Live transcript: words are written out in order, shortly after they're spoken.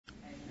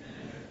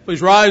Please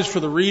rise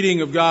for the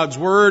reading of God's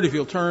Word. If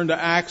you'll turn to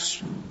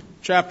Acts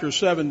chapter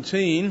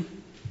 17.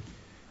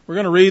 We're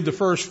going to read the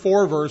first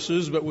 4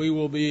 verses, but we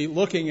will be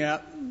looking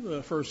at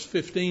the first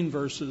 15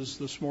 verses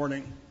this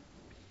morning.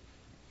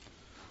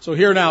 So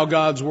hear now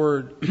God's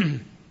Word.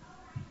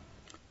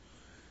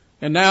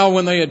 And now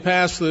when they had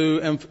passed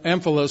through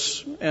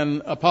Amphipolis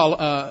and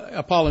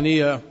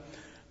Apollonia,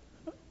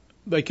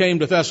 they came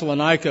to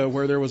Thessalonica,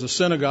 where there was a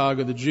synagogue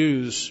of the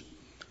Jews.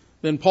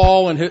 Then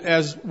Paul,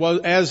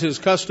 as his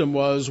custom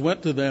was,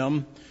 went to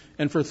them,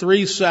 and for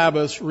 3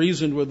 Sabbaths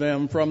reasoned with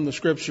them from the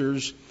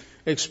Scriptures,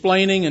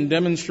 explaining and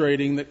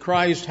demonstrating that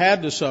Christ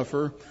had to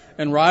suffer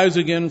and rise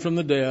again from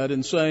the dead,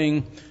 and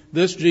saying,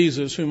 "This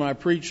Jesus whom I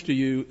preach to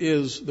you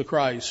is the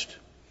Christ."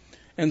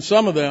 And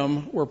some of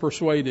them were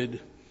persuaded,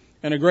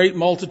 and a great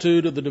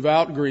multitude of the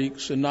devout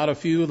Greeks, and not a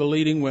few of the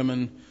leading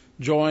women,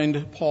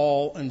 joined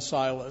Paul and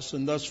Silas.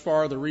 And thus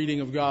far the reading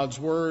of God's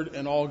Word,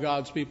 and all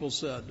God's people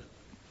said,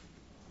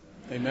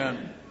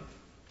 Amen.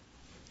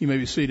 You may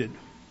be seated.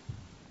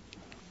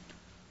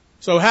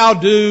 So how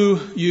do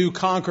you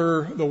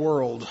conquer the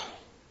world?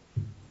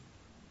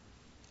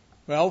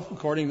 Well,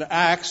 according to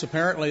Acts,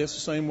 apparently it's the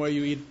same way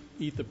you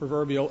eat the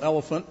proverbial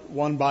elephant,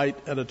 one bite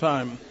at a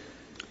time.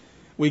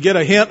 We get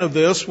a hint of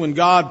this when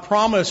God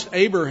promised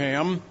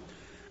Abraham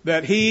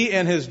that he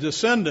and his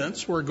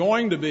descendants were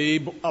going to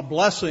be a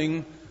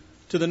blessing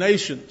to the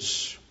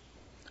nations.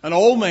 An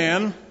old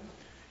man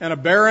and a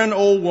barren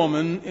old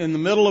woman in the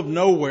middle of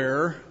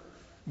nowhere,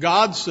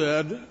 God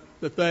said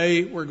that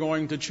they were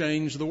going to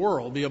change the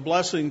world, be a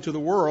blessing to the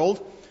world.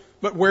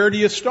 But where do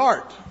you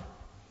start?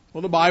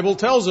 Well, the Bible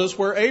tells us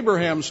where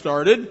Abraham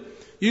started.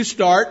 You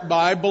start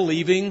by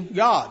believing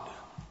God.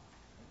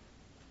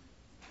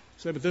 You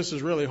say, but this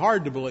is really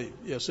hard to believe.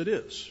 Yes, it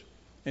is.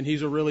 And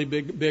He's a really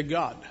big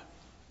God.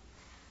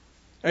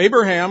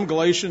 Abraham,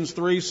 Galatians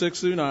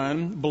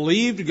 3:6-9,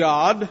 believed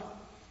God,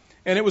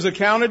 and it was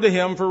accounted to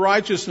him for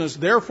righteousness.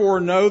 Therefore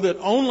know that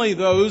only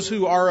those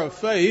who are of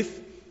faith,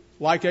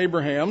 like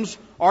Abraham's,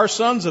 are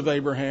sons of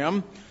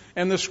Abraham.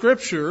 And the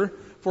Scripture,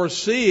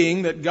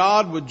 foreseeing that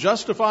God would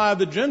justify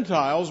the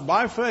Gentiles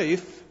by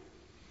faith,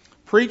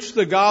 preached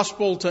the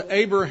gospel to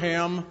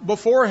Abraham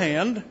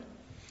beforehand,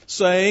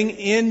 saying,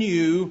 "In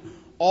you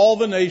all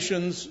the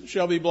nations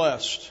shall be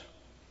blessed."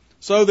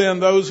 So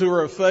then those who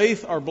are of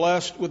faith are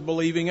blessed with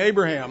believing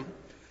Abraham.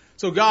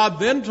 So God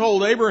then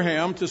told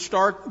Abraham to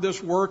start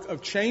this work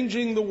of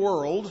changing the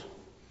world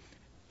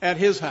at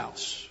his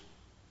house,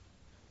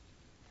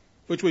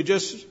 which we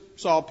just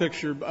saw a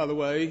picture, by the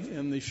way,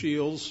 in the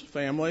Shields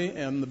family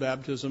and the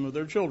baptism of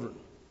their children.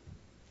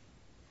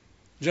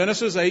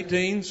 Genesis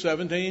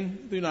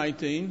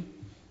 18:17-19.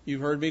 You've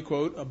heard me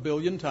quote 1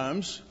 billion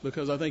times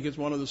because I think it's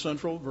one of the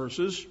central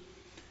verses,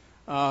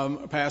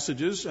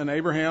 passages. And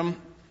the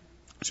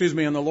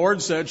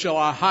Lord said, "Shall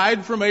I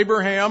hide from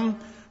Abraham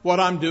what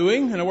I'm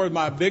doing?" In other words,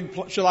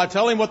 shall I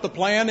tell him what the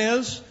plan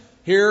is?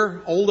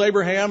 Here, old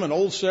Abraham and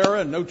old Sarah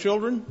and no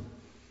children.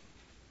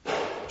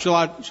 Shall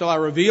I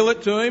reveal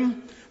it to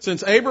him?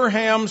 Since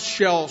Abraham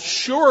shall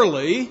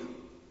surely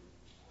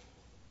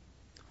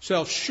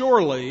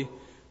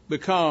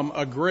become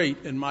a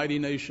great and mighty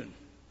nation,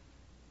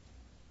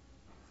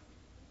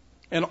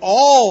 and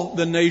all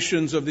the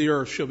nations of the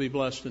earth shall be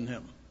blessed in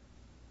him.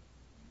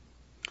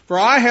 For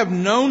I have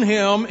known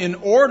him in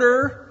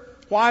order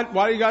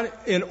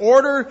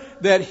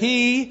that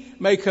he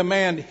may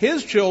command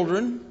his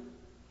children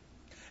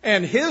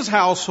and his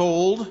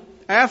household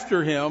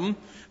after him,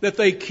 that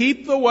they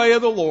keep the way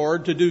of the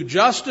Lord to do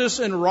justice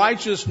and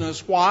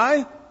righteousness.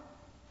 Why?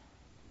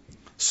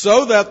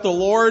 So that the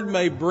Lord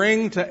may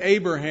bring to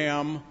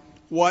Abraham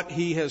what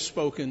he has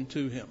spoken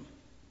to him.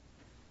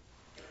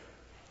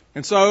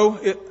 And so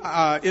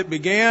it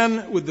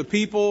began with the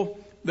people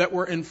that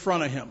were in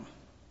front of him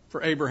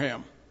for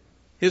Abraham.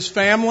 His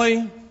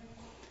family,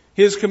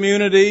 his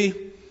community,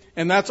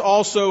 and that's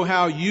also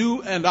how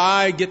you and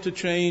I get to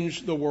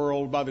change the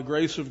world by the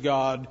grace of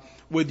God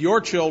with your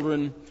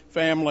children,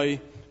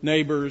 family,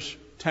 neighbors,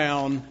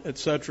 town,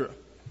 etc.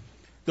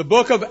 The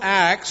book of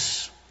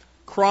Acts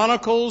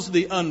chronicles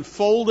the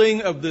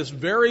unfolding of this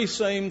very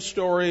same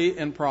story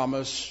and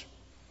promise,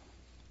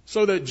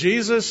 so that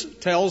Jesus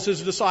tells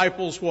his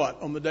disciples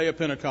what? On the day of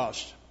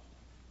Pentecost.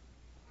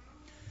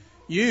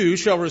 You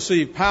shall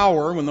receive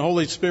power when the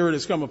Holy Spirit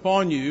has come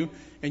upon you,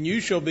 and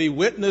you shall be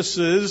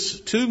witnesses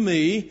to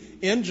me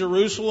in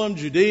Jerusalem,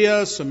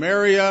 Judea,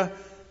 Samaria,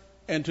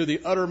 and to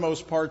the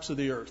uttermost parts of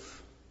the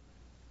earth.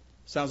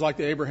 Sounds like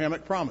the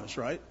Abrahamic promise,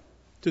 right?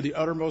 To the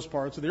uttermost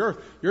parts of the earth.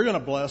 You're going to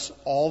bless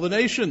all the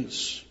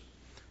nations.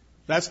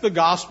 That's the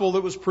gospel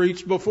that was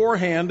preached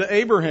beforehand to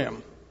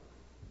Abraham.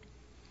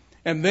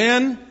 And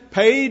then,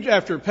 page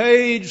after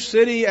page,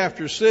 city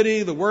after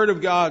city, the Word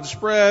of God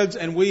spreads,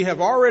 and we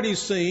have already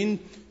seen,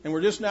 and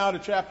we're just now to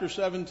chapter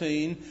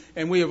 17,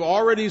 and we have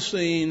already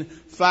seen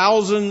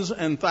thousands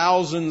and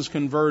thousands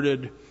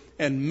converted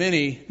and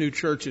many new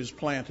churches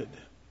planted.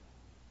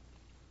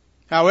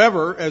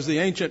 However, as the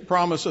ancient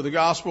promise of the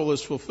gospel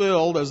is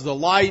fulfilled, as the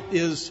light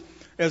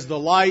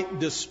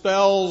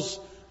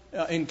dispels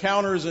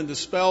encounters and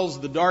dispels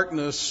the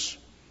darkness,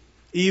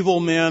 evil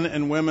men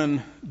and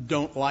women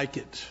don't like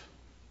it.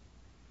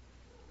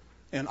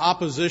 And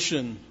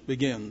opposition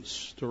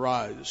begins to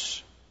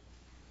rise.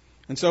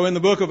 And so in the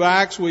book of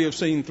Acts, we have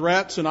seen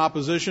threats and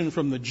opposition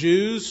from the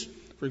Jews,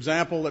 for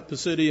example, at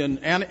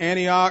Pisidian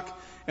Antioch,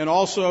 and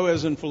also,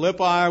 as in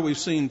Philippi, we've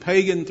seen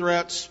pagan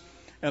threats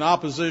and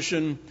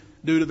opposition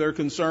due to their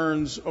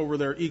concerns over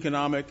their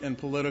economic and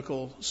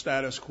political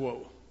status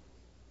quo.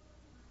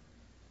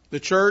 The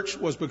church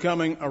was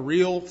becoming a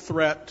real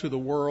threat to the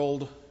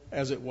world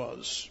as it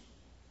was.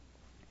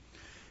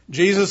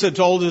 Jesus had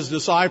told his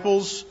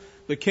disciples,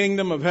 the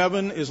kingdom of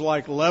heaven is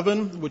like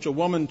leaven, which a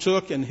woman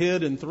took and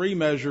hid in three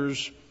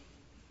measures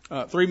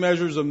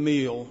of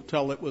meal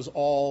till it was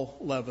all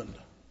leavened.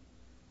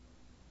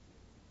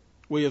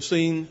 We have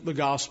seen the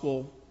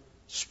gospel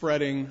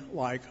spreading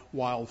like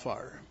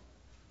wildfire.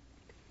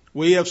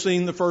 We have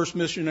seen the first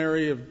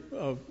missionary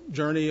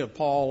journey of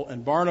Paul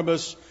and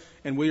Barnabas,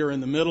 and we are in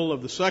the middle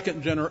of the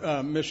second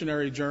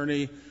missionary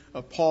journey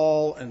of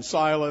Paul and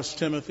Silas,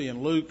 Timothy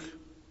and Luke.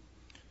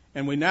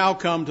 And we now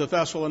come to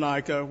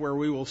Thessalonica, where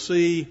we will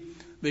see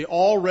the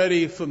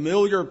already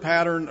familiar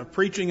pattern of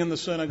preaching in the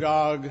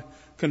synagogue,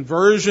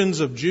 conversions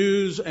of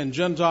Jews and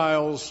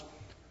Gentiles,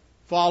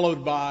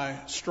 followed by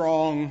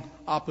strong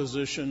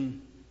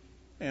opposition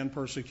and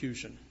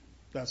persecution.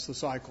 That's the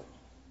cycle.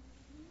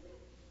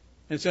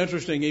 It's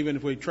interesting, even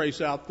if we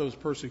trace out those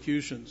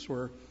persecutions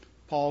where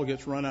Paul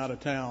gets run out of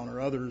town,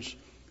 or others,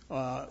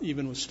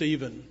 even with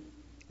Stephen,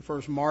 the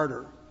first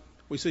martyr,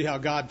 we see how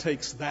God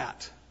takes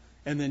that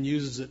and then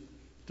uses it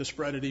to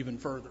spread it even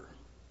further.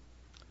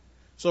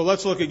 So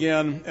let's look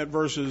again at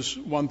verses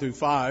 1 through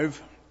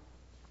 5.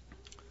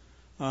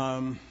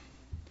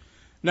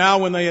 Now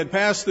when they had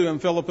passed through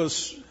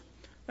Amphipolis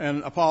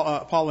and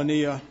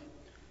Apollonia,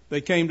 they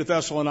came to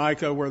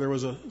Thessalonica, where there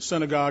was a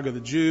synagogue of the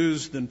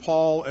Jews. Then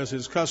Paul, as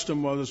his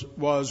custom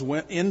was,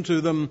 went into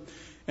them,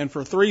 and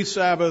for 3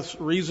 Sabbaths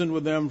reasoned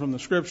with them from the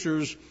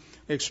Scriptures,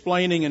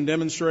 explaining and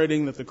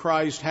demonstrating that the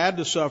Christ had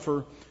to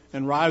suffer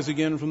and rise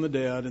again from the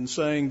dead, and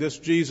saying, this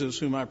Jesus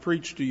whom I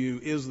preach to you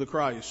is the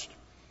Christ.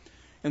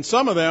 And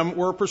some of them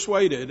were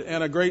persuaded,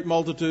 and a great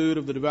multitude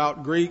of the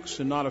devout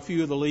Greeks and not a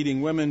few of the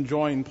leading women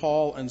joined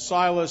Paul and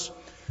Silas.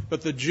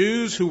 But the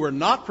Jews who were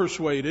not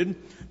persuaded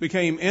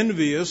became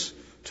envious,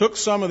 took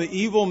some of the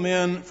evil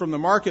men from the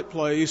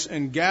marketplace,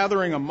 and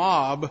gathering a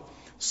mob,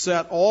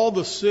 set all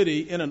the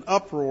city in an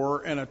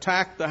uproar and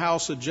attacked the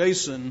house of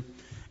Jason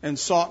and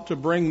sought to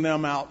bring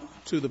them out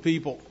to the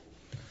people.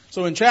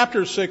 So in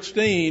chapter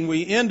 16,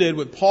 we ended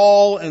with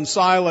Paul and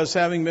Silas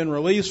having been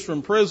released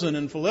from prison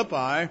in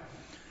Philippi,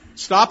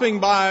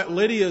 stopping by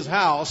Lydia's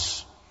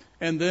house,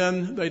 and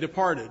then they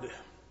departed.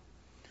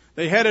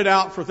 They headed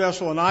out for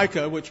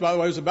Thessalonica, which, by the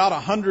way, is about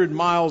 100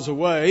 miles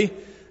away.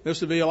 This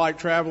would be like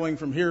traveling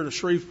from here to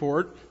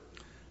Shreveport.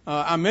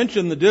 I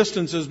mentioned the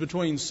distances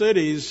between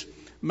cities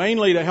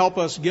mainly to help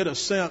us get a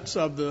sense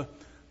of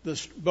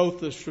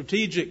both the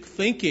strategic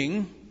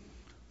thinking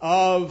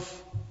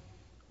of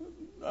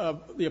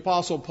the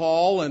Apostle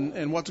Paul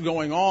and what's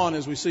going on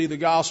as we see the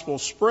gospel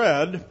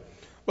spread,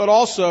 but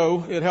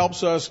also it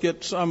helps us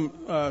get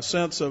some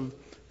sense of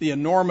the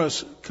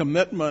enormous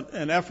commitment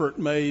and effort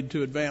made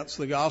to advance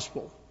the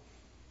gospel.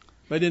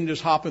 They didn't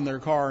just hop in their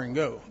car and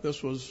go.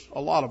 This was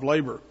a lot of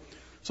labor.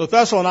 So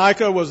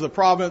Thessalonica was the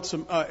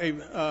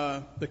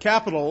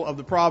capital of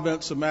the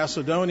province of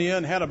Macedonia,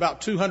 and had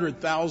about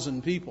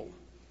 200,000 people.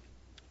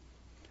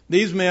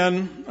 These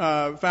men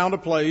found a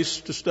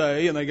place to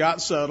stay, and they got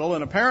settled.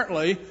 And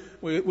apparently,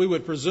 we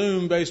would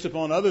presume, based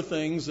upon other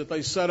things, that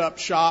they set up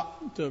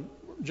shop to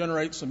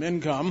generate some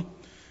income.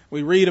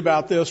 We read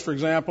about this, for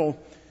example,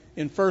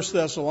 in 1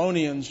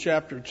 Thessalonians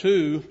chapter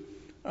 2.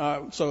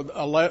 So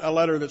a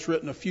letter that's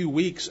written a few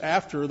weeks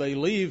after they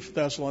leave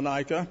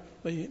Thessalonica.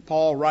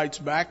 Paul writes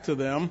back to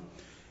them.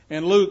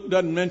 And Luke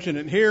doesn't mention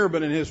it here,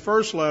 but in his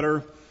first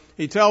letter,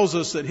 he tells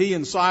us that he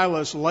and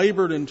Silas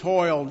labored and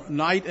toiled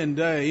night and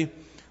day,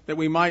 that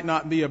we might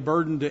not be a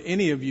burden to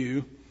any of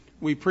you.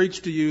 We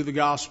preach to you the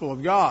gospel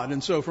of God.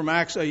 And so from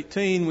Acts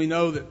 18, we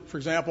know that, for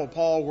example,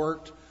 Paul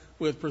worked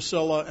with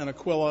Priscilla and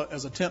Aquila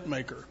as a tent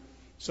maker.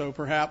 So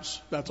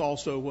perhaps that's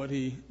also what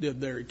he did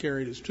there. He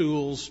carried his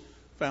tools,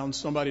 found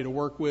somebody to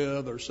work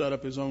with, or set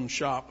up his own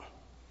shop.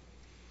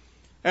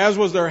 As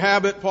was their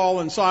habit, Paul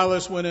and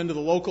Silas went into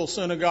the local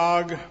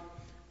synagogue,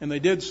 and they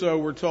did so,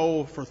 we're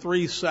told, for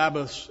 3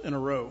 Sabbaths in a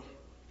row.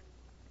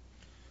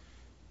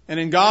 And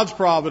in God's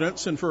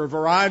providence, and for a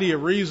variety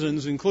of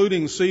reasons,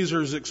 including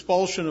Caesar's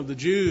expulsion of the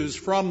Jews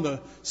from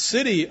the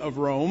city of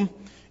Rome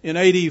in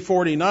AD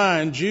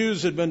 49,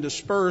 Jews had been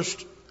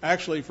dispersed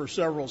actually for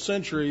several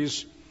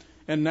centuries,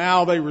 and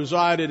now they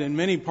resided in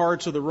many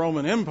parts of the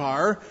Roman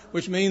Empire,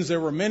 which means there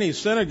were many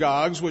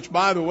synagogues, which,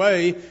 by the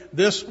way,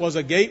 this was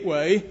a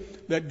gateway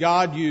that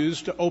God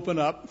used to open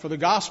up for the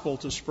gospel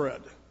to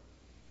spread.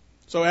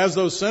 So as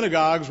those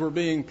synagogues were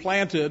being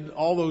planted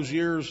all those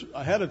years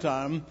ahead of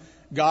time,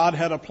 God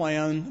had a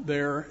plan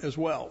there as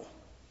well.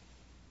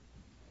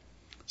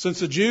 Since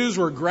the Jews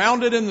were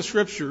grounded in the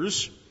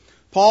Scriptures,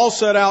 Paul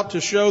set out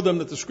to show them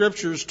that the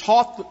Scriptures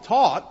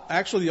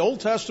actually the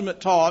Old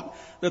Testament taught,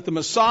 that the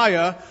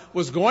Messiah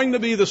was going to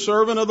be the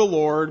servant of the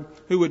Lord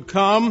who would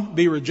come,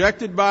 be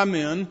rejected by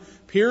men,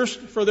 pierced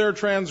for their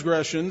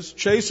transgressions,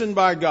 chastened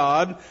by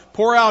God,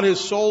 pour out his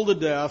soul to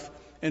death,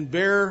 and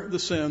bear the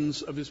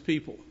sins of his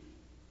people.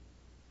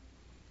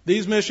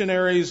 These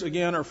missionaries,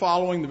 again, are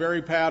following the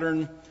very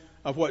pattern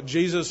of what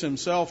Jesus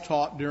himself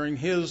taught during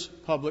his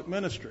public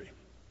ministry.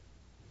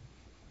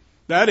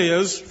 That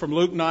is, from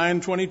Luke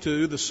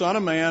 9:22, the Son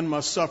of Man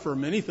must suffer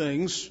many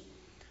things,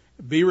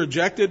 be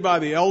rejected by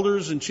the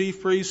elders and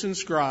chief priests and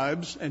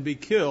scribes, and be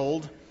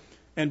killed,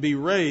 and be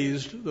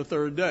raised the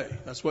third day.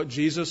 That's what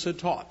Jesus had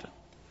taught.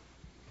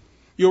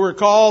 You'll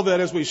recall that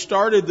as we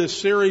started this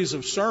series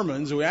of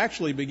sermons, we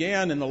actually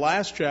began in the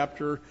last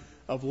chapter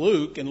of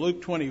Luke, in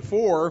Luke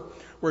 24,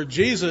 where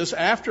Jesus,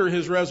 after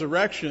his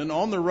resurrection,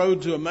 on the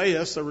road to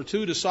Emmaus, there were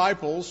two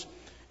disciples,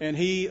 and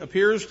he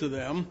appears to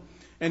them,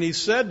 and he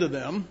said to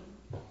them,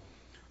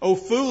 "O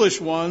foolish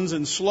ones,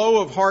 and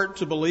slow of heart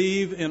to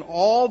believe in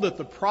all that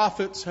the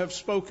prophets have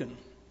spoken.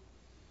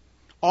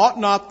 Ought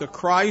not the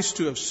Christ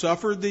to have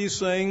suffered these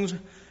things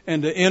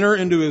and to enter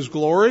into his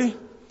glory?"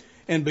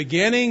 And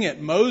beginning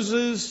at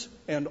Moses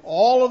and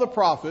all of the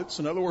prophets,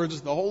 in other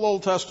words, the whole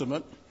Old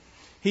Testament,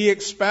 he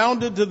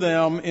expounded to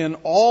them in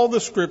all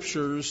the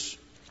Scriptures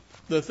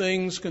the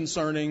things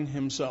concerning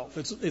himself.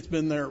 It's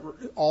been there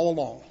all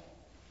along.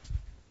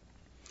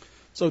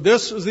 So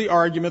this is the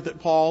argument that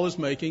Paul is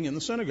making in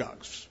the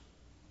synagogues.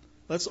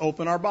 Let's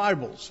open our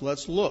Bibles.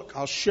 Let's look.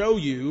 I'll show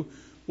you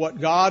what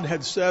God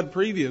had said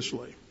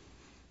previously.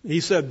 He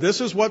said,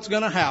 this is what's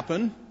going to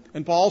happen.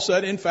 And Paul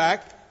said, in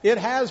fact, it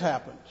has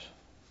happened.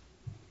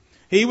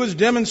 He was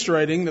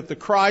demonstrating that the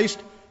Christ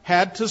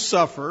had to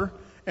suffer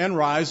and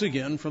rise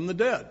again from the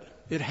dead.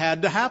 It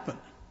had to happen.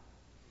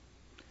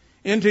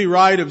 N.T.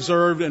 Wright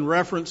observed in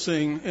reference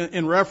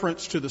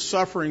to the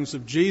sufferings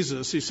of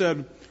Jesus, he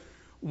said,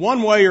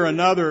 one way or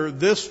another,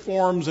 this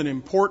forms an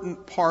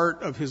important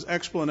part of his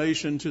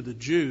explanation to the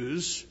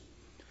Jews,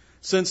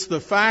 since the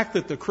fact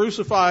that the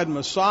crucified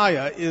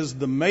Messiah is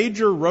the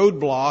major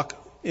roadblock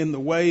in the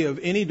way of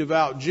any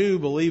devout Jew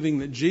believing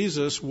that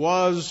Jesus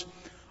was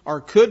or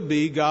could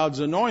be God's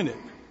anointed.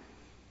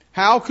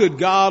 How could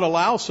God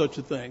allow such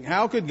a thing?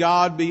 How could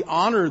God be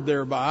honored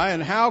thereby?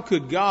 And how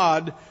could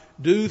God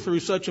do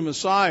through such a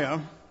Messiah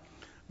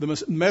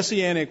the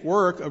messianic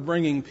work of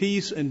bringing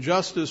peace and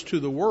justice to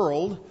the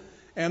world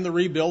and the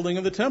rebuilding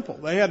of the temple?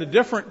 They had a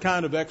different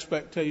kind of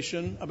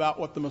expectation about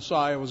what the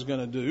Messiah was going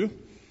to do.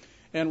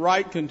 And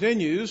Wright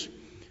continues,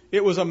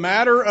 it was a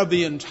matter of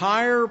the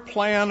entire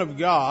plan of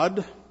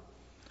God,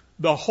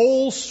 the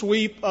whole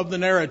sweep of the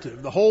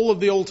narrative, the whole of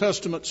the Old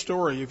Testament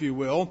story, if you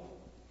will.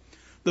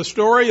 The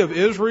story of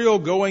Israel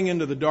going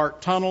into the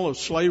dark tunnel of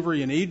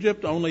slavery in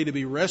Egypt only to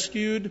be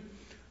rescued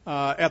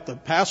at the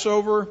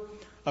Passover,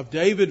 of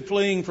David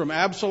fleeing from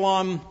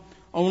Absalom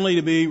only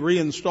to be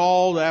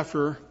reinstalled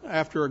after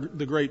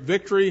the great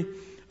victory,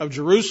 of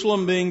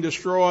Jerusalem being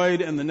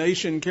destroyed and the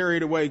nation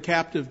carried away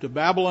captive to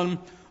Babylon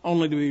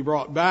only to be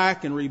brought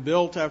back and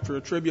rebuilt after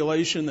a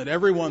tribulation that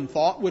everyone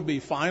thought would be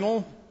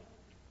final.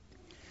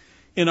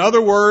 In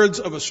other words,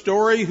 of a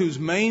story whose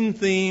main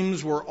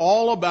themes were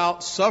all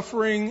about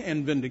suffering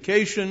and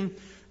vindication,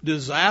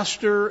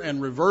 disaster and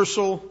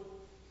reversal,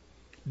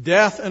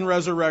 death and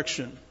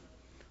resurrection.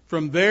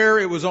 From there,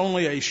 it was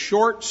only a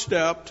short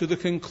step to the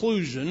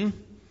conclusion.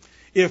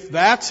 If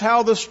that's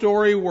how the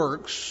story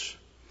works,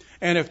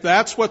 and if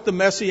that's what the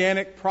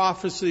messianic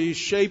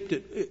prophecies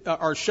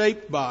are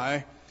shaped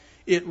by,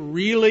 it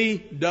really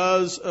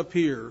does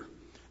appear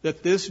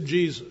that this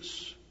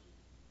Jesus,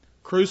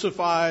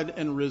 crucified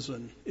and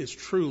risen, is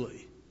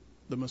truly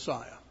the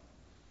Messiah.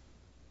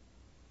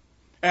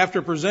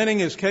 After presenting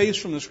his case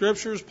from the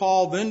Scriptures,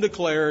 Paul then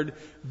declared,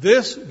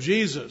 this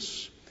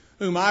Jesus,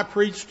 whom I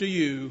preach to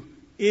you,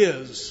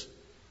 is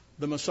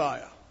the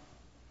Messiah.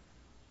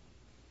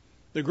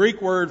 The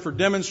Greek word for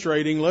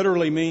demonstrating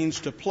literally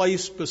means to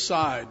place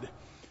beside,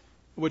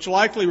 which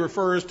likely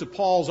refers to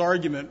Paul's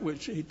argument,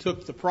 which he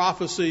took the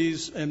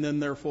prophecies and then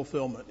their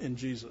fulfillment in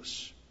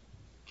Jesus.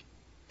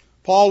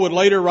 Paul would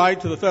later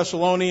write to the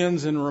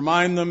Thessalonians and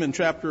remind them in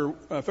 1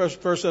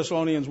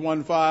 Thessalonians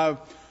 1:5,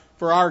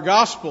 for our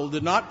gospel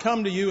did not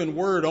come to you in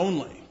word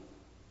only,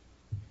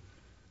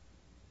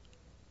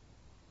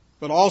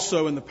 but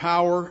also in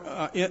power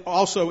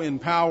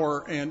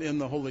and in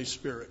the Holy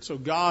Spirit. So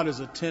God is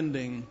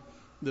attending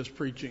this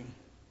preaching.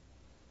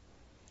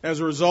 As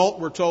a result,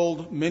 we're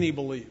told many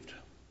believed.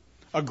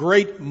 A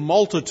great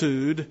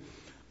multitude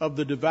of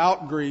the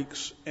devout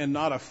Greeks and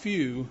not a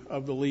few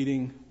of the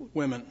leading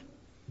women.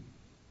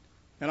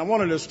 And I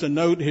wanted us to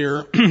note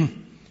here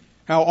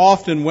how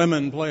often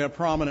women play a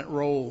prominent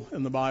role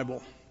in the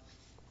Bible.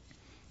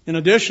 In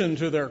addition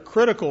to their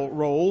critical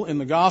role in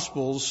the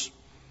Gospels,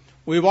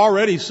 we've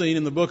already seen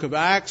in the book of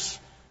Acts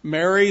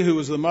Mary, who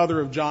was the mother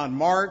of John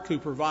Mark, who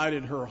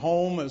provided her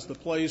home as the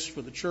place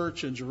for the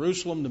church in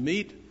Jerusalem to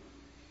meet.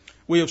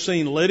 We have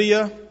seen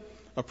Lydia,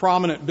 a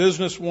prominent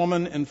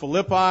businesswoman in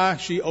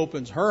Philippi. She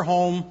opens her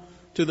home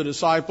to the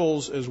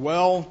disciples as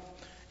well.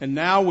 And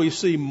now we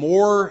see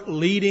more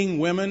leading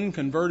women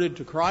converted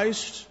to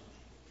Christ.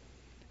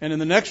 And in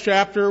the next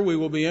chapter, we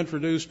will be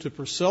introduced to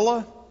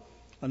Priscilla,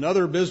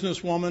 another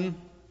businesswoman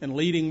and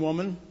leading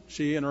woman,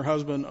 she and her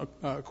husband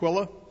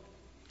Aquila.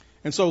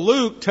 And so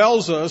Luke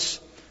tells us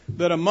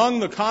that among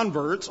the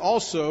converts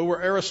also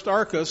were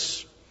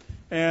Aristarchus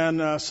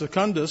and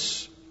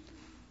Secundus,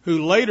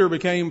 who later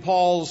became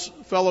Paul's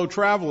fellow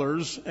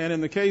travelers. And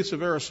in the case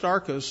of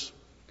Aristarchus,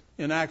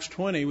 in Acts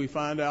 20, we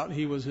find out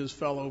he was his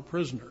fellow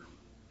prisoner.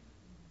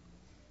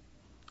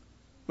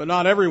 But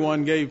not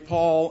everyone gave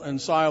Paul and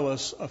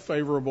Silas a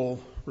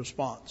favorable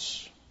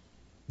response.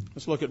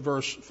 Let's look at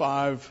verse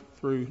 5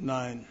 through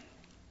 9.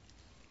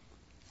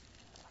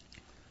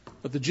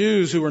 But the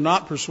Jews who were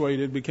not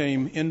persuaded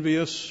became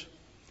envious,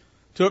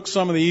 took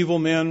some of the evil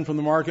men from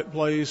the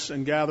marketplace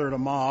and gathered a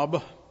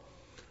mob,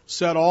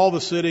 set all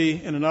the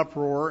city in an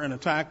uproar, and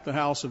attacked the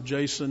house of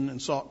Jason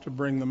and sought to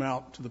bring them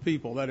out to the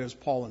people, that is,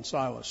 Paul and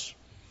Silas.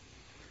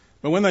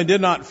 But when they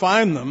did not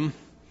find them,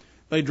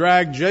 they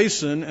dragged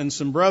Jason and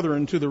some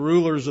brethren to the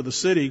rulers of the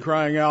city,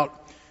 crying out,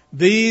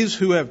 "These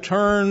who have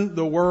turned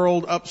the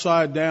world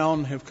upside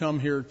down have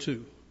come here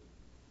too.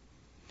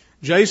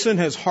 Jason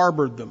has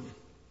harbored them,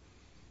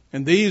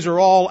 and these are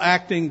all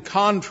acting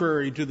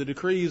contrary to the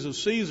decrees of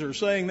Caesar,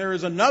 saying there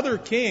is another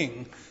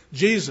king,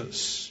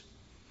 Jesus."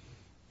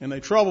 And they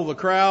troubled the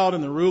crowd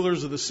and the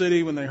rulers of the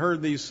city when they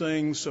heard these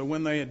things. So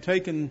when they had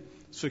taken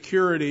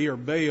security or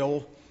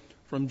bail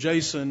from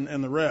Jason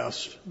and the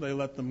rest, they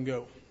let them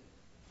go.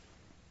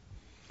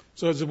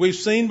 So as we've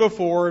seen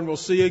before and we'll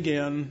see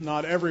again,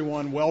 not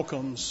everyone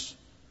welcomes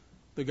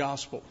the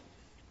gospel.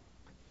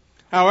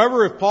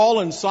 However, if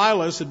Paul and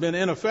Silas had been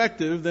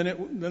ineffective,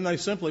 then they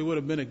simply would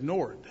have been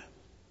ignored.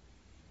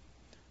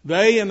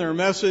 They and their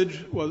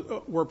message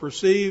were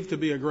perceived to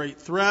be a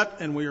great threat,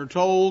 and we are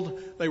told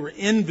they were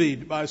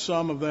envied by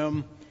some of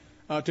them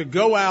to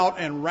go out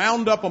and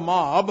round up a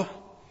mob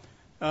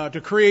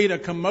to create a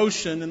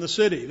commotion in the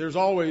city. There's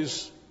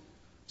always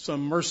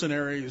some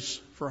mercenaries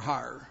for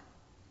hire.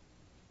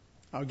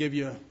 I'll give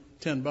you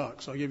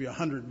 $10. I'll give you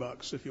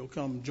 $100 if you'll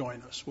come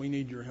join us. We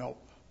need your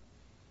help.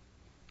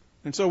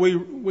 And so we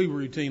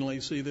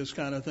routinely see this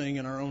kind of thing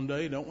in our own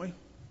day, don't we?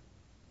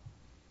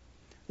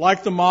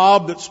 Like the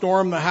mob that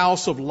stormed the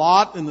house of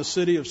Lot in the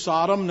city of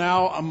Sodom,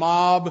 now a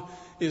mob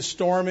is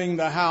storming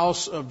the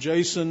house of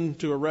Jason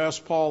to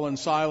arrest Paul and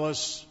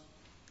Silas,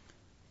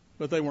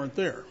 but they weren't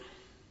there.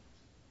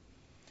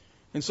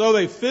 And so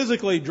they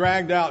physically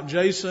dragged out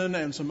Jason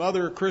and some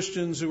other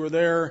Christians who were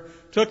there,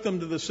 took them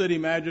to the city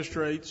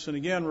magistrates, and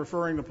again,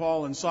 referring to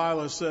Paul and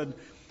Silas, said,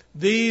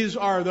 "These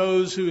are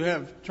those who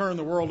have turned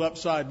the world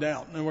upside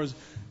down." In other words,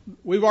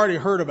 we've already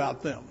heard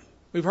about them.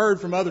 We've heard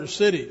from other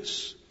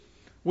cities.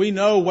 We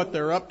know what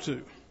they're up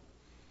to.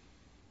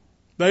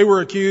 They were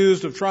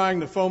accused of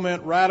trying to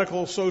foment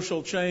radical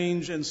social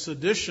change and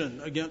sedition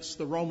against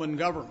the Roman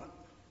government.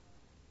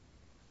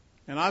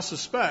 And I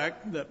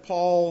suspect that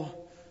Paul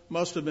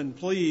must have been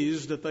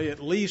pleased that they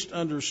at least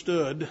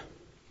understood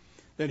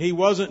that he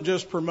wasn't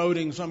just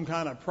promoting some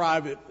kind of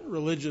private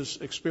religious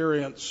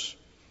experience,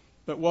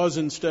 but was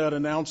instead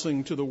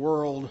announcing to the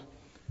world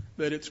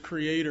that its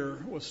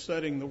creator was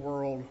setting the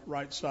world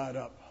right side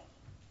up.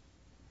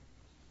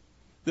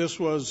 This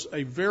was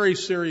a very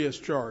serious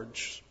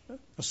charge.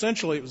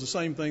 Essentially, it was the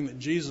same thing that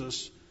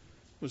Jesus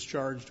was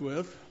charged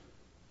with.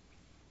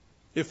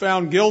 If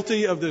found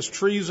guilty of this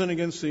treason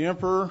against the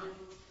emperor,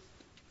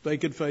 they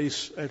could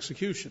face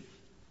execution.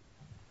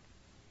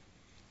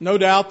 No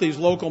doubt these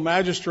local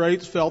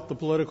magistrates felt the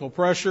political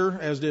pressure,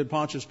 as did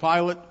Pontius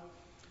Pilate,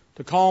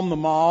 to calm the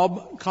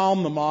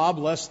mob,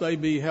 lest they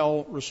be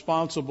held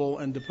responsible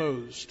and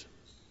deposed.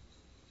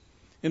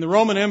 In the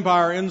Roman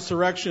Empire,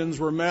 insurrections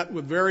were met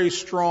with very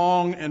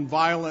strong and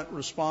violent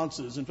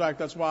responses. In fact,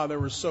 that's why there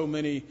were so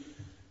many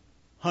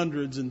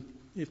hundreds and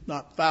if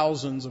not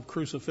thousands of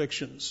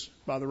crucifixions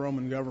by the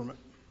Roman government.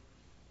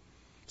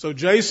 So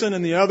Jason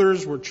and the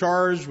others were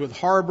charged with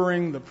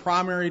harboring the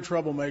primary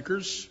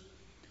troublemakers,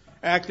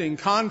 acting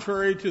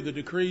contrary to the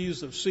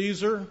decrees of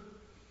Caesar,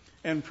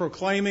 and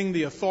proclaiming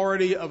the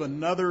authority of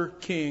another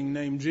king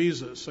named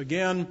Jesus.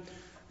 Again,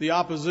 the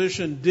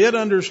opposition did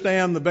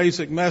understand the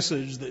basic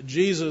message that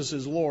Jesus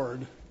is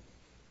Lord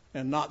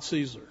and not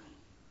Caesar.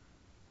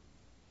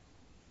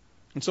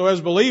 And so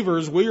as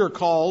believers, we are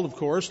called, of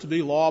course, to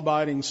be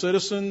law-abiding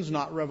citizens,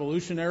 not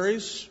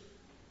revolutionaries.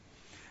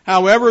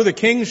 However, the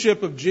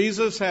kingship of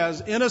Jesus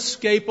has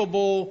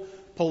inescapable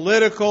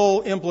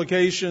political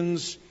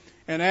implications,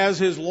 and as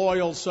his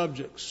loyal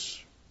subjects,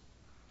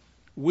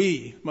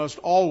 we must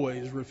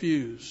always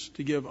refuse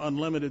to give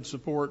unlimited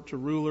support to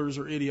rulers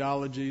or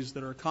ideologies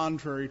that are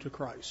contrary to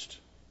Christ.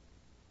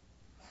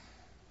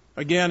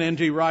 Again,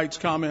 N.T. Wright's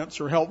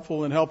comments are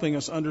helpful in helping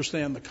us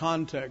understand the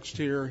context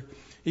here.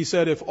 He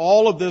said, if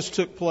all of this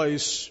took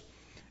place,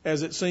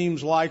 as it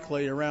seems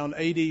likely, around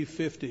AD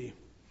 50,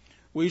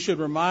 we should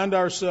remind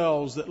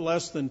ourselves that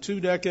less than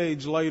 2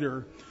 decades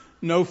later,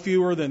 no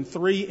fewer than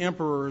 3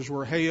 emperors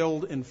were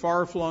hailed in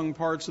far-flung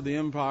parts of the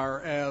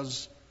empire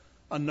as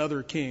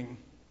another king,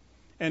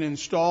 and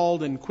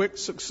installed in quick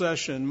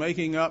succession,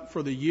 making up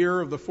for the year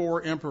of the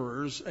 4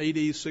 emperors,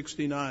 AD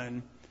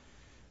 69.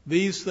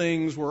 These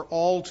things were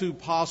all too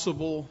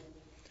possible,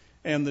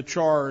 and the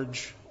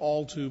charge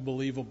all too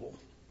believable.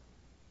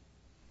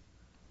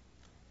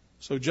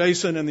 So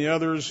Jason and the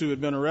others who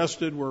had been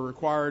arrested were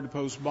required to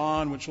post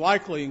bond, which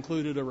likely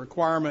included a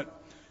requirement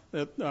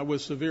that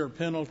with severe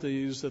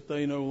penalties that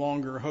they no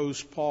longer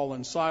host Paul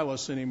and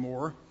Silas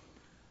anymore.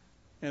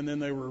 And then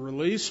they were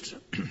released.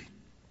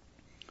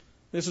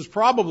 This is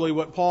probably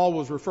what Paul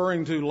was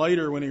referring to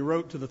later when he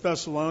wrote to the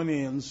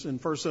Thessalonians in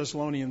 1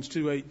 Thessalonians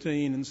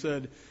 2:18 and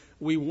said,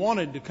 "We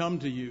wanted to come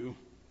to you,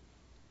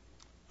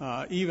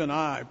 even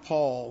I,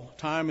 Paul,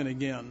 time and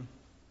again,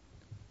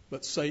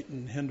 but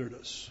Satan hindered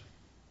us."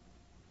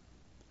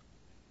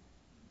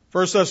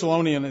 1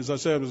 Thessalonians, as I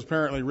said, was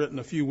apparently written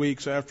a few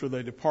weeks after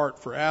they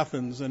depart for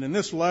Athens. And in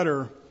this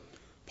letter,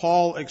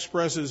 Paul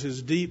expresses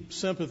his deep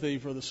sympathy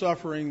for the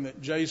suffering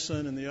that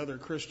Jason and the other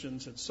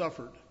Christians had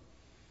suffered.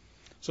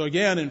 So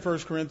again, in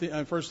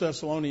 1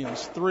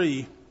 Thessalonians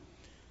 3,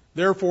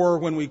 "Therefore,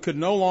 when we could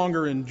no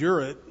longer endure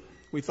it,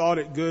 we thought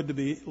it good to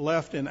be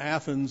left in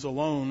Athens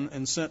alone,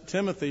 and sent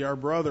Timothy, our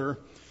brother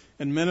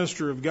and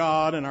minister of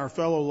God and our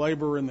fellow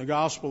laborer in the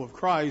gospel of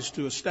Christ,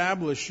 to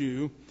establish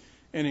you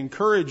and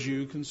encourage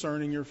you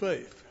concerning your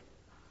faith,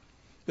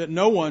 that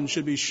no one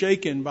should be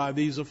shaken by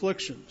these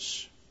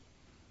afflictions.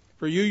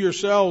 For you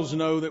yourselves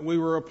know that we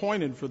were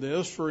appointed for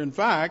this, for in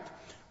fact,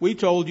 we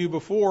told you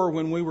before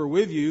when we were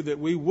with you that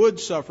we would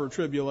suffer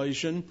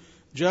tribulation,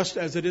 just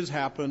as it has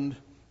happened,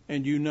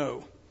 and you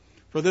know.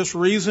 For this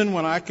reason,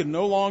 when I could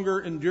no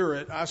longer endure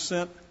it, I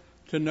sent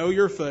to know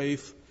your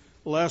faith,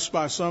 lest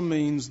by some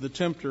means the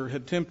tempter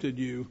had tempted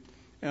you,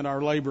 and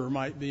our labor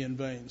might be in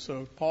vain."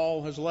 So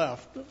Paul has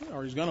left,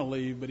 or he's going to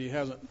leave, but he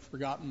hasn't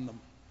forgotten them.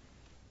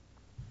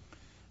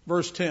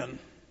 Verse 10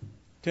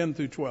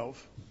 through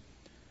 12.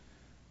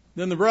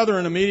 "Then the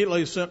brethren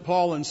immediately sent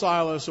Paul and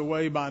Silas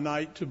away by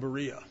night to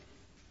Berea.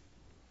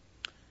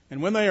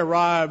 And when they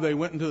arrived, they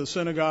went into the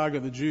synagogue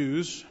of the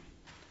Jews.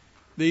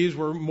 These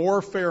were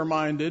more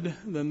fair-minded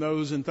than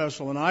those in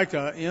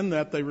Thessalonica, in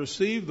that they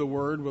received the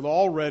word with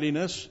all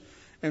readiness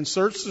and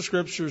searched the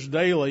Scriptures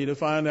daily to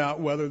find out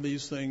whether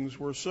these things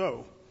were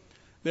so.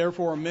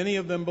 Therefore many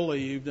of them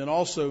believed, and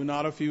also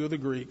not a few of the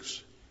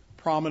Greeks,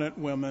 prominent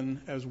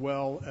women as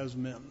well as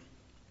men."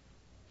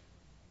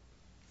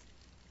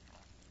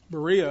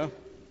 Berea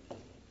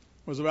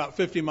was about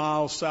 50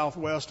 miles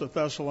southwest of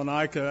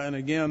Thessalonica, and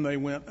again they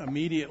went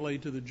immediately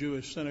to the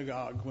Jewish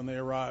synagogue when they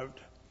arrived.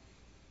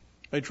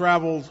 They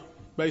traveled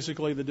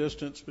basically the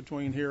distance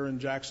between here and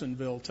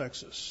Jacksonville,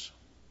 Texas.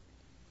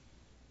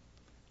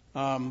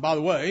 By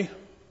the way,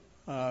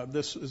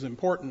 this is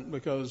important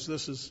because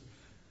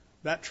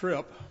that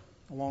trip,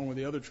 along with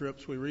the other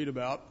trips we read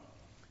about,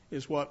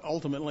 is what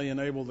ultimately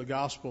enabled the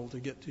gospel to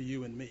get to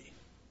you and me,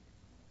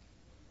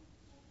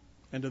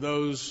 and to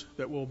those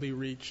that will be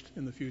reached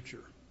in the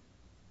future.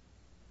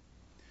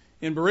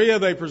 In Berea,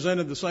 they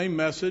presented the same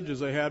message as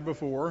they had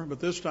before, but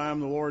this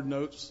time the Lord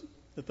notes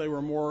that they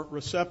were more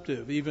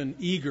receptive, even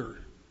eager.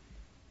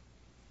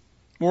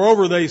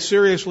 Moreover, they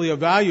seriously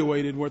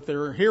evaluated what they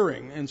were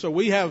hearing. And so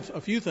we have a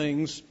few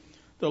things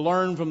to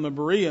learn from the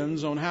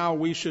Bereans on how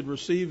we should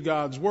receive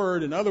God's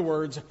Word. In other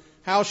words,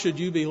 how should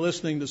you be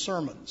listening to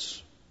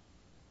sermons?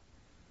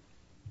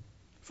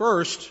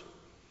 First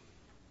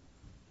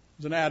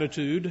is an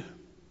attitude.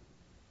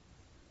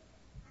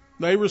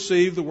 They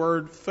received the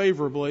Word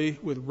favorably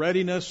with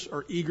readiness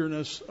or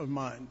eagerness of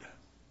mind.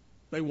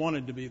 They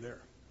wanted to be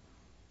there.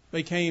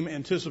 They came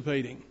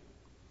anticipating.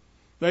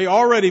 They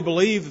already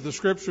believed that the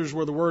Scriptures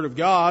were the Word of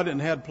God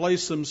and had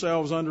placed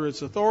themselves under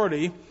its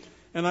authority.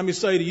 And let me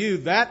say to you,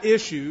 that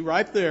issue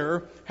right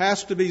there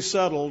has to be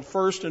settled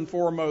first and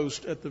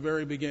foremost at the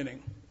very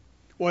beginning.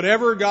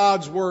 Whatever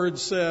God's Word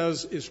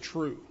says is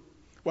true.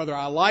 Whether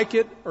I like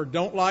it or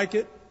don't like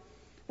it,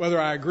 whether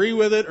I agree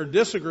with it or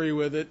disagree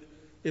with it,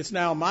 it's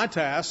now my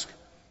task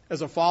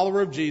as a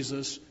follower of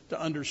Jesus to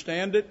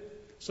understand it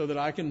so that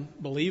I can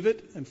believe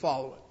it and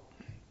follow it.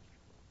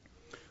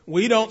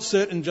 We don't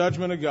sit in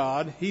judgment of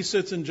God. He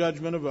sits in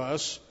judgment of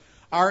us.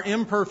 Our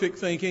imperfect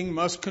thinking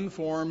must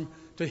conform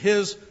to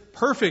His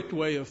perfect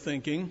way of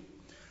thinking.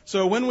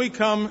 So when we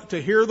come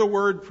to hear the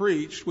Word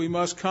preached, we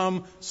must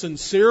come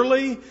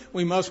sincerely,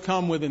 we must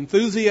come with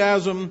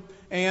enthusiasm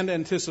and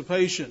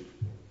anticipation.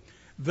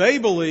 They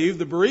believed,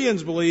 the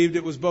Bereans believed,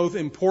 it was both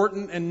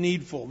important and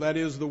needful, that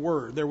is, the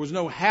Word. There was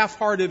no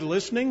half-hearted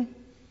listening.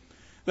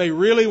 They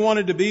really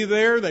wanted to be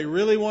there. They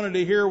really wanted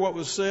to hear what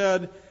was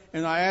said.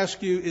 And I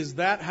ask you, is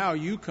that how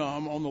you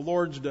come on the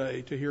Lord's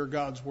Day to hear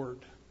God's Word?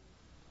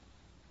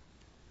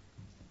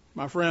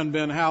 My friend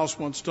Ben House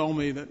once told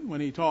me that when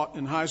he taught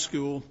in high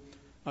school,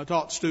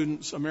 taught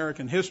students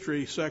American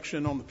history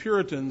section on the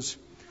Puritans,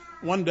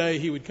 one day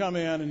he would come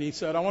in and he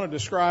said, I want to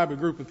describe a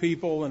group of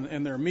people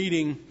and their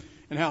meeting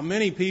and how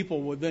many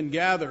people would then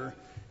gather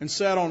and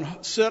sit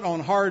on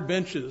hard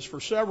benches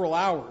for several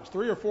hours,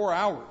 3 or 4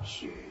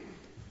 hours,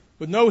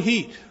 with no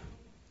heat,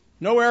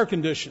 no air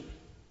condition.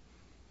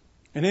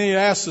 And then he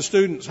asked the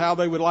students how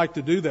they would like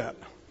to do that.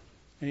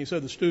 And he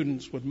said the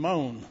students would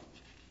moan.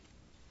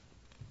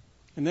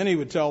 And then he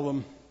would tell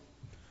them,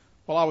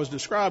 well, I was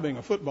describing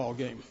a football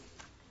game.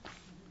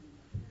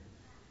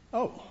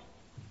 Oh.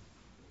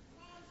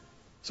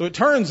 So it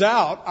turns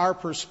out our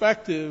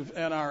perspective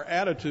and our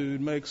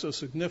attitude makes a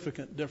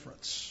significant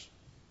difference,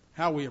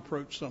 how we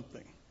approach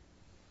something.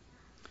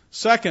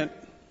 Second,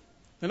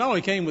 it not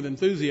only came with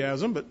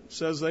enthusiasm, but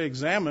says they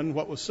examined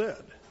what was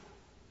said.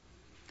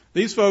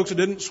 These folks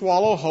didn't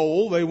swallow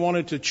whole. They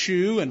wanted to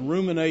chew and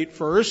ruminate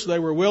first. They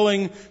were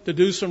willing to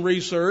do some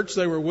research.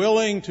 They were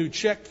willing to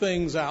check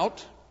things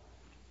out.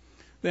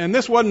 And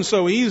this wasn't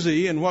so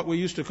easy in what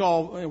we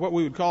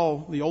would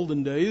call the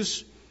olden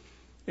days.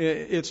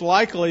 It's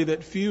likely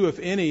that few, if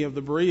any, of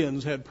the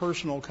Bereans had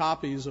personal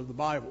copies of the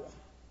Bible.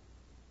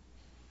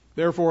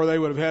 Therefore, they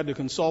would have had to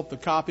consult the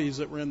copies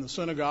that were in the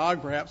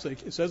synagogue. Perhaps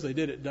it says they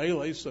did it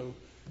daily, so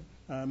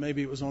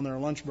maybe it was on their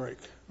lunch break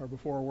or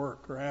before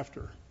work or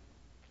after.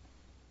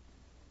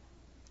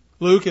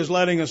 Luke is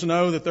letting us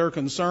know that their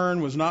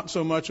concern was not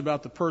so much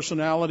about the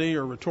personality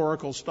or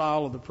rhetorical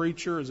style of the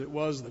preacher as it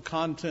was the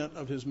content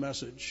of his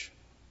message.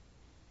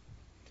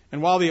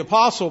 And while the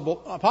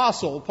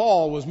apostle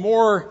Paul was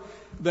more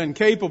than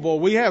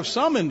capable, we have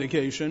some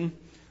indication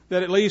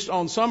that at least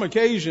on some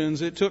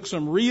occasions it took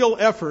some real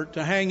effort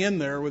to hang in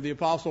there with the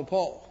apostle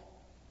Paul.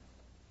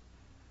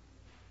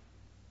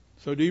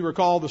 So do you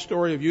recall the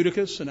story of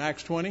Eutychus in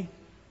Acts 20?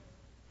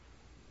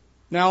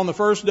 Now on the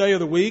first day of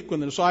the week,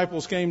 when the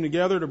disciples came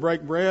together to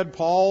break bread,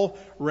 Paul,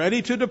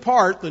 ready to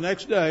depart the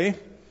next day,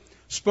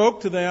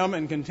 spoke to them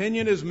and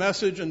continued his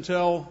message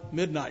until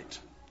midnight.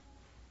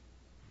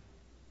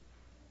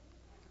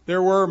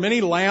 There were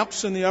many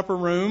lamps in the upper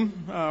room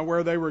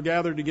where they were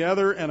gathered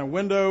together, and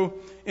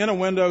in a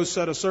window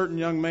sat a certain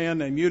young man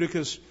named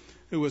Eutychus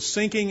who was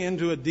sinking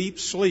into a deep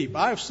sleep.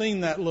 I have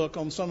seen that look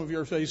on some of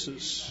your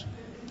faces.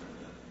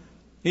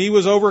 He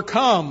was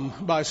overcome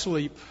by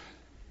sleep.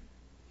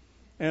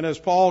 And as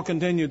Paul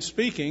continued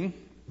speaking,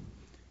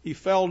 he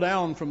fell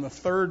down from the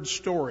third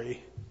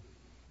story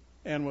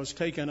and was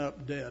taken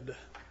up dead.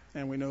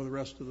 And we know the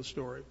rest of the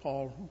story.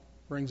 Paul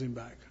brings him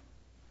back.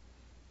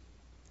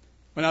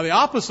 But now the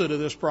opposite of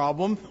this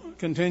problem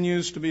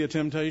continues to be a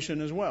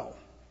temptation as well.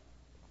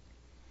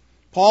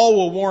 Paul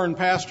will warn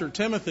Pastor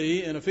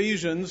Timothy in 2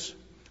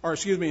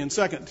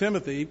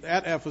 Timothy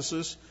at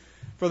Ephesus,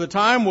 for the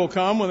time will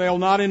come when they will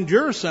not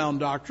endure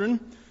sound doctrine,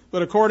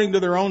 but according to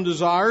their own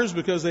desires,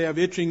 because they have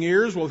itching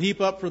ears, will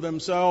heap up for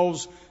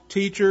themselves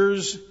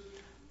teachers,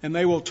 and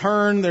they will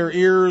turn their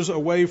ears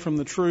away from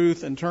the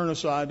truth and turn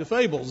aside to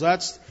fables.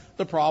 That's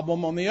the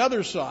problem on the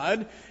other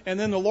side. And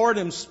then the Lord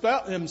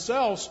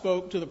himself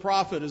spoke to the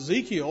prophet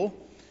Ezekiel,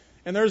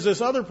 and there's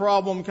this other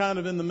problem kind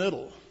of in the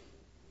middle.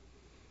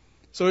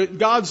 So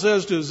God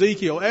says to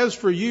Ezekiel, as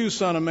for you,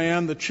 son of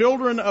man, the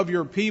children of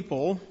your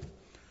people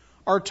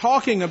are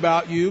talking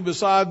about you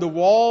beside the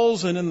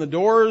walls and in the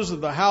doors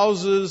of the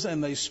houses,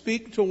 and they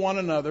speak to one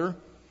another,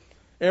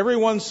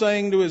 everyone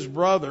saying to his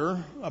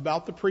brother,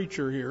 about the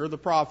preacher here, the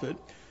prophet,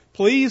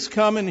 please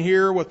come and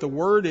hear what the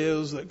word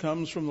is that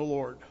comes from the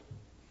Lord.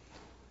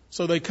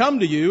 So they come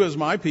to you as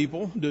my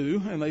people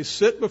do, and they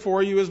sit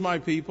before you as my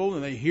people,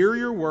 and they hear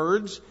your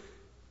words,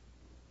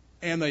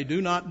 and they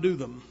do not do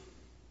them.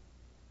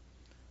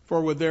 For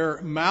with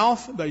their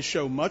mouth they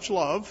show much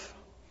love,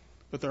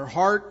 but their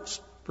hearts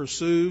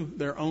pursue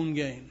their own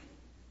gain.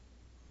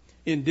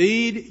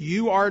 Indeed,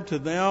 you are to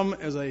them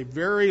as a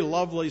very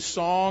lovely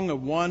song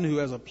of one who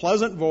has a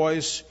pleasant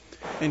voice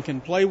and can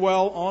play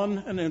well on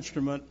an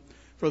instrument,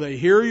 for they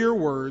hear your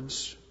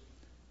words,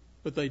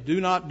 but they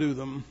do not do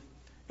them.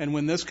 And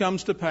when this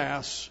comes to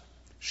pass,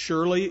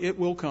 surely it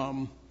will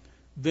come,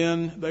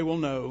 then they will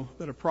know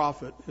that a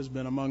prophet has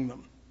been among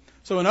them.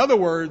 So in other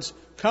words,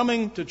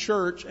 coming to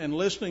church and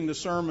listening to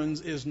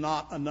sermons is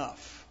not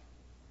enough.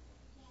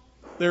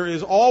 There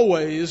is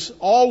always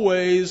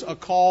a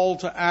call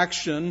to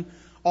action,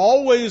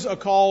 always a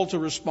call to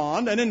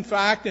respond. And in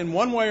fact, in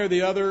one way or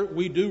the other,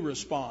 we do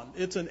respond.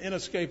 It's an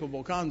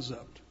inescapable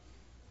concept.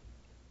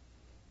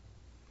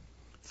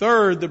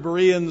 Third, the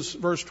Bereans,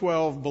 verse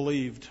 12,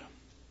 believed.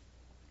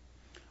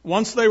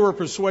 Once they were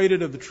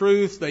persuaded of the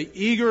truth, they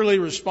eagerly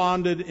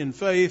responded in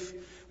faith.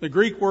 The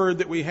Greek word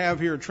that we have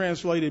here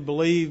translated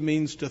believe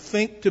means to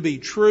think to be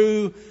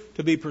true,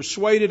 to be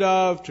persuaded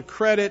of, to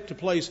credit, to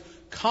place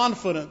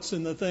confidence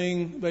in the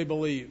thing they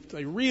believed.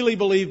 They really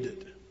believed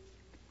it.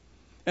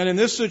 And in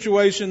this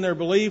situation, their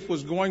belief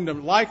was going to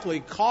likely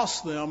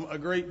cost them a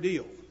great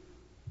deal.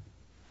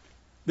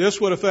 This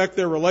would affect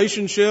their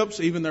relationships,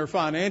 even their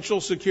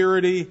financial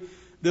security.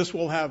 This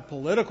will have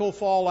political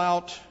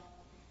fallout.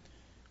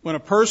 When a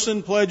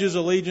person pledges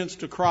allegiance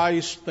to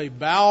Christ, they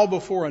bow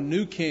before a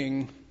new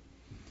king.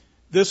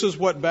 This is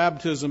what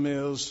baptism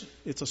is.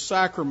 It's a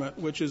sacrament,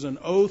 which is an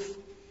oath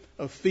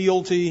of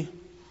fealty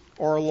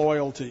or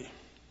loyalty.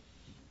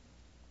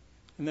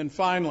 And then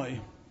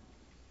finally,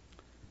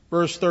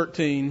 verse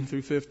 13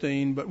 through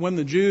 15, but when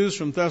the Jews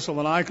from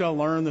Thessalonica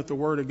learned that the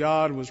word of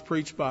God was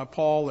preached by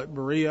Paul at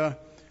Berea,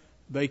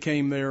 they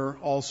came there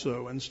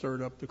also and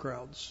stirred up the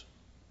crowds.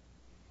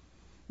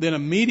 Then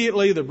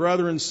immediately the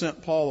brethren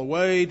sent Paul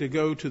away to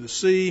go to the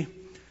sea,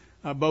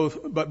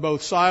 but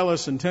both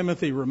Silas and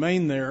Timothy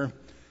remained there.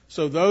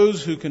 So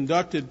those who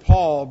conducted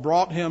Paul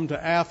brought him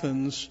to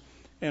Athens,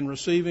 and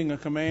receiving a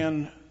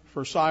command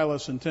for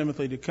Silas and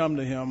Timothy to come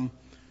to him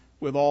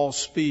with all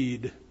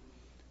speed,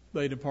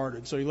 they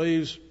departed. So he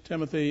leaves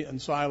Timothy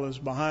and Silas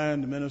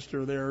behind to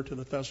minister there to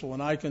the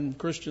Thessalonican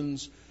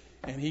Christians,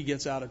 and he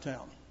gets out of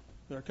town.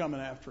 They're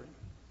coming after him.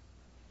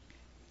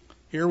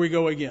 Here we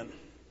go again.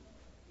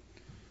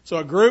 So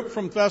a group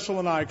from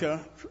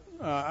Thessalonica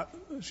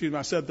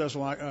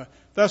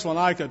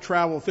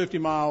traveled 50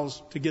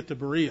 miles to get to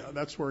Berea.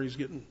 That's where he's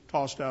getting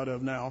tossed out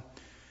of now.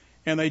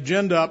 And they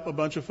ginned up a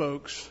bunch of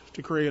folks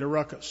to create a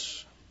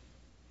ruckus.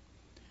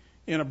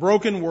 In a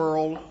broken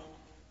world,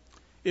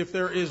 if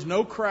there is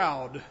no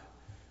crowd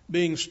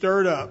being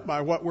stirred up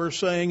by what we're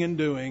saying and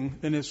doing,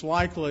 then it's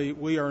likely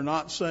we are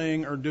not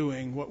saying or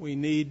doing what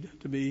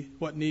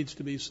needs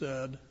to be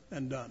said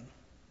and done.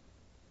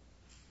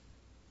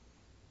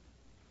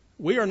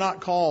 We are not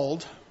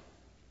called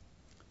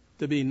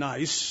to be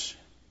nice.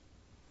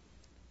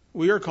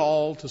 We are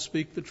called to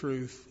speak the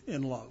truth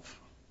in love.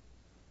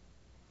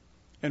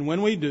 And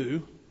when we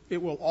do,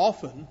 it will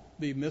often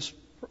be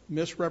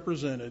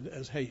misrepresented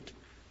as hate.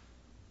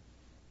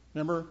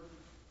 Remember,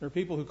 there are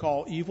people who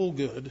call evil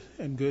good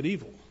and good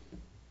evil.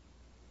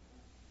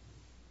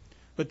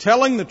 But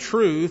telling the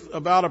truth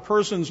about a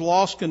person's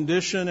lost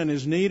condition and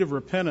his need of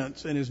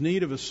repentance and his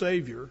need of a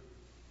Savior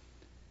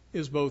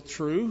is both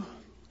true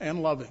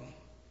and loving.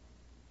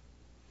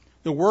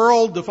 The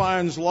world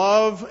defines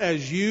love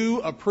as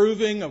you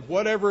approving of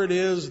whatever it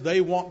is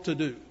they want to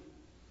do.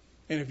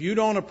 And if you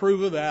don't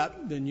approve of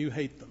that, then you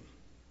hate them.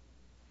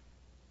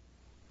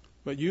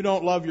 But you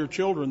don't love your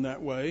children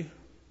that way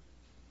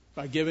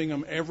by giving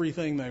them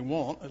everything they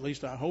want. At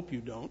least I hope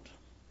you don't.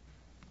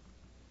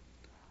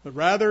 But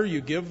rather you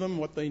give them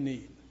what they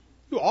need.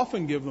 You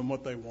often give them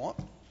what they want.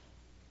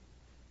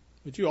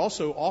 But you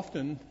also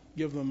often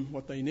give them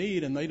what they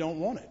need and they don't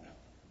want it.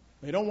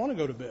 They don't want to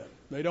go to bed.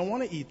 They don't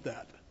want to eat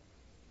that.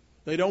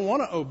 They don't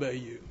want to obey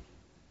you.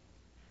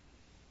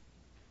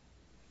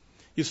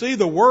 You see,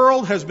 the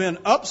world has been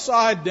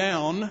upside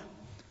down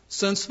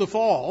since the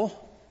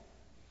fall.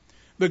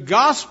 The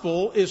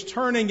gospel is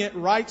turning it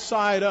right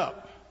side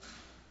up.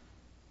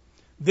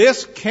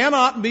 This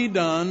cannot be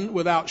done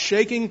without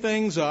shaking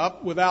things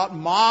up, without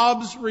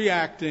mobs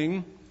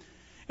reacting.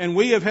 And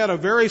we have had a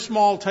very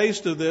small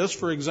taste of this,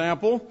 for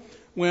example,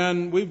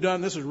 when we've done,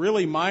 this is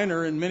really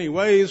minor in many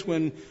ways,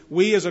 when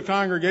we as a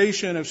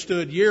congregation have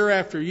stood year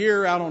after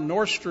year out on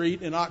North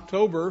Street in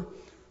October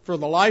for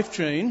the Life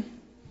Chain.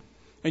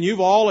 And you've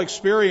all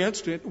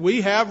experienced it.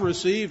 We have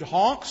received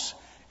honks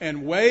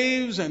and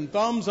waves and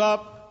thumbs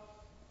up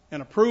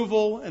and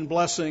approval and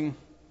blessing.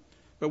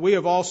 But we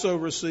have also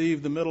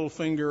received the middle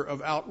finger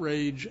of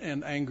outrage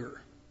and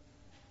anger.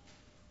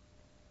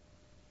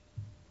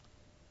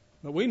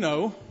 But we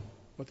know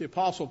what the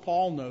Apostle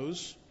Paul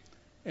knows,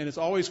 and it's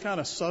always kind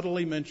of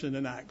subtly mentioned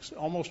in Acts,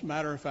 almost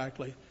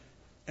matter-of-factly,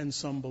 and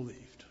some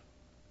believed.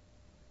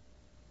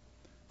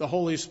 The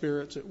Holy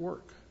Spirit's at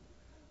work.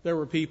 There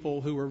were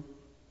people who were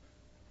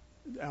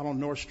out on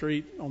North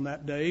Street on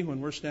that day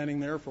when we're standing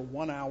there for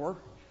 1 hour,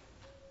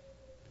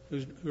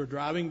 who are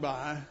driving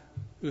by,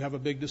 who have a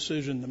big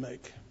decision to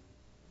make,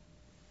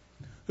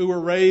 who were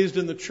raised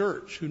in the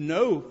church, who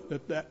know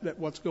that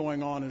what's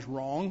going on is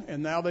wrong,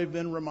 and now they've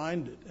been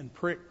reminded and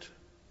pricked.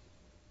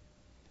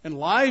 And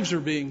lives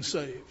are being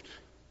saved.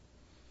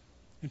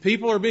 And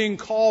people are being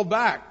called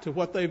back to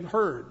what they've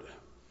heard.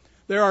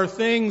 There are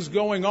things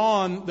going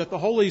on that the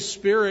Holy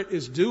Spirit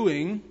is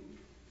doing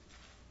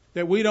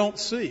that we don't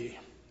see.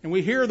 And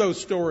we hear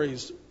those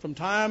stories from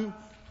time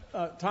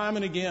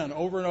and again,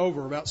 over and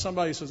over, about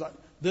somebody who says,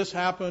 this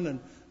happened, and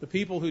the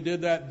people who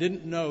did that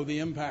didn't know the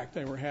impact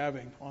they were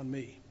having on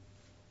me.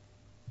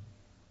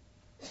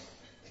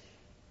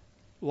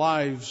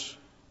 Lives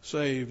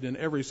saved in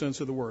every sense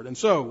of the word. And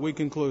so we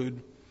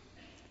conclude,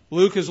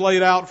 Luke has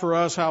laid out for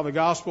us how the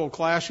gospel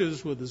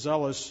clashes with the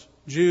zealous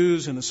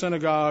Jews in the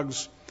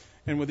synagogues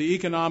and with the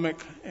economic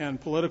and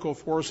political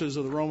forces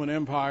of the Roman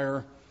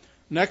Empire.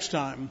 Next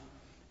time,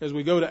 as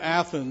we go to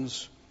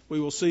Athens, we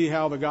will see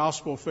how the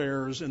gospel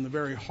fares in the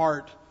very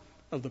heart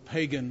of the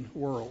pagan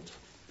world.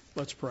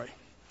 Let's pray.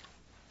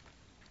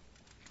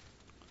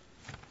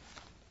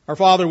 Our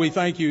Father, we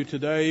thank you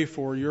today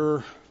for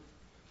your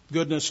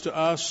goodness to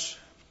us,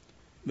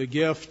 the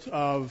gift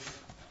of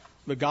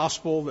the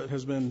gospel that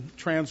has been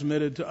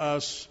transmitted to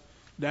us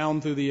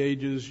down through the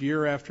ages,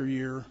 year after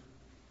year.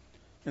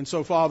 And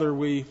so, Father,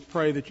 we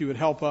pray that you would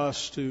help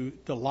us to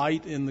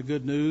delight in the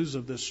good news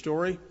of this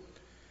story,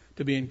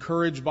 to be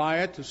encouraged by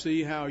it, to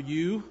see how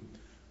you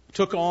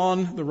took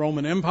on the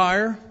Roman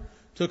Empire,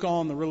 took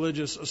on the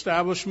religious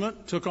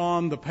establishment, took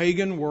on the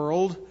pagan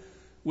world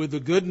with the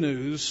good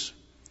news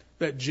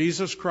that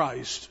Jesus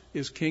Christ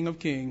is King of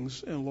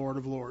Kings and Lord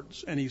of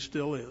Lords, and he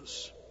still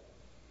is.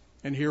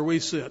 And here we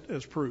sit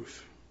as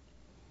proof.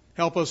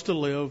 Help us to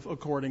live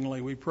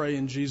accordingly. We pray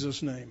in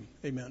Jesus' name.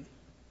 Amen.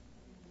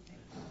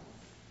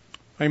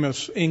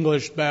 Famous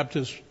English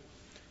Baptist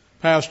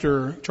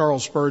pastor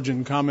Charles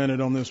Spurgeon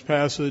commented on this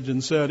passage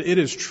and said, "It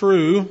is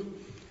true,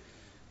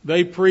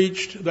 they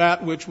preached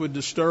that which would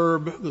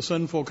disturb the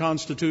sinful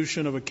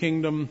constitution of a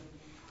kingdom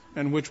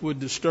and which would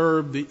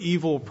disturb the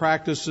evil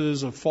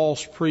practices of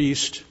false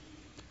priests,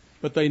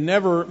 but they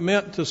never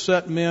meant to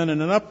set men in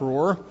an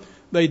uproar.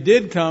 They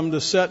did come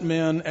to set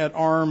men at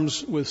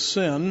arms with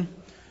sin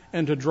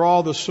and to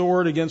draw the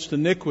sword against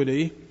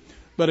iniquity,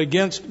 but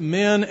against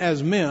men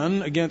as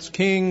men, against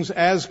kings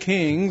as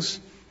kings,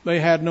 they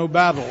had no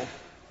battle.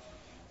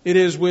 It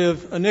is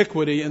with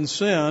iniquity and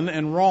sin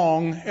and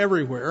wrong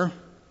everywhere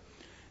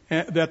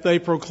that they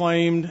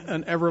proclaimed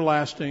an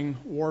everlasting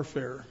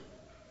warfare."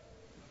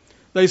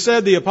 They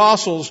said the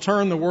apostles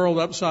turned the world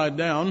upside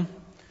down.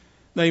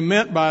 They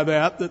meant by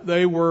that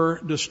they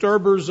were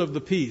disturbers of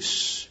the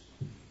peace.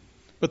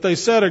 But they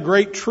said a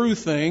great true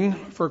thing,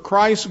 for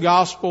Christ's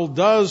gospel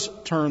does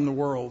turn the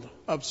world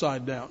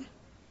upside down.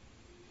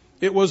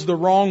 It was the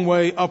wrong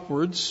way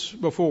upwards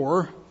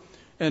before,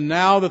 and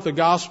now that the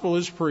gospel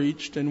is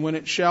preached, and when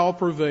it shall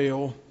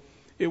prevail,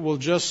 it will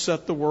just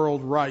set the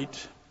world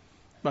right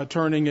by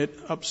turning it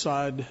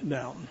upside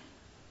down.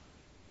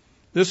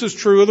 This is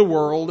true of the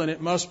world, and it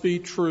must be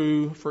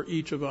true for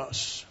each of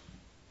us.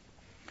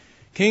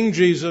 King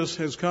Jesus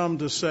has come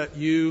to set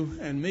you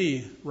and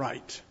me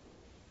right,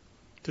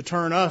 to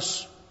turn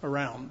us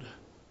around.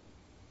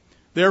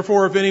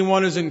 Therefore, if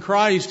anyone is in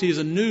Christ, he is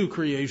a new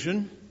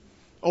creation.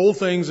 Old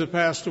things have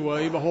passed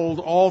away.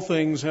 Behold, all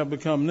things have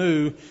become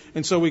new.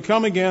 And so we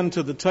come again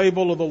to the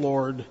table of the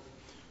Lord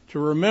to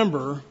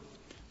remember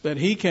that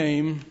He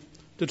came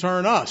to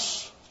turn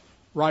us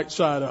right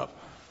side up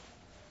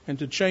and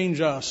to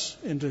change us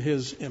into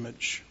His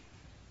image.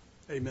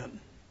 Amen.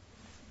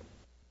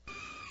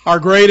 Our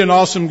great and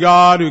awesome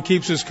God, who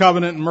keeps His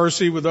covenant and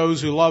mercy with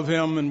those who love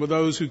Him and with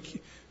those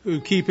who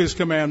keep His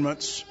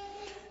commandments,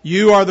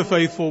 You are the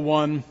faithful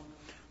one,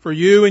 for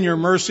You in Your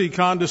mercy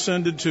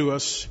condescended to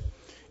us.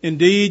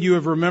 Indeed, You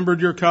have remembered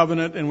Your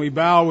covenant, and we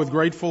bow with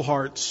grateful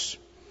hearts.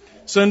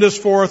 Send us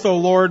forth, O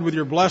Lord, with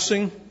Your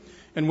blessing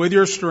and with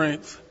Your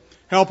strength.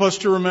 Help us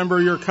to remember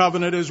Your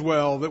covenant as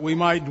well, that we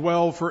might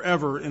dwell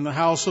forever in the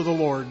house of the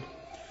Lord.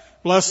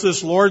 Bless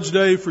this Lord's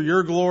Day for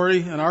Your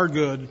glory and our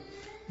good.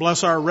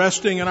 Bless our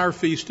resting and our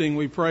feasting,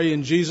 we pray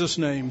in Jesus'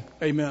 name.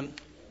 Amen.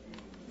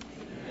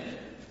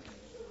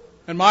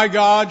 And my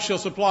God shall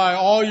supply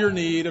all your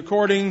need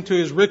according to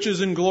His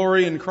riches and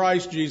glory in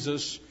Christ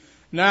Jesus.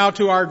 Now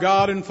to our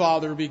God and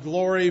Father be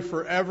glory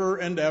forever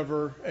and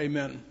ever.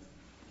 Amen.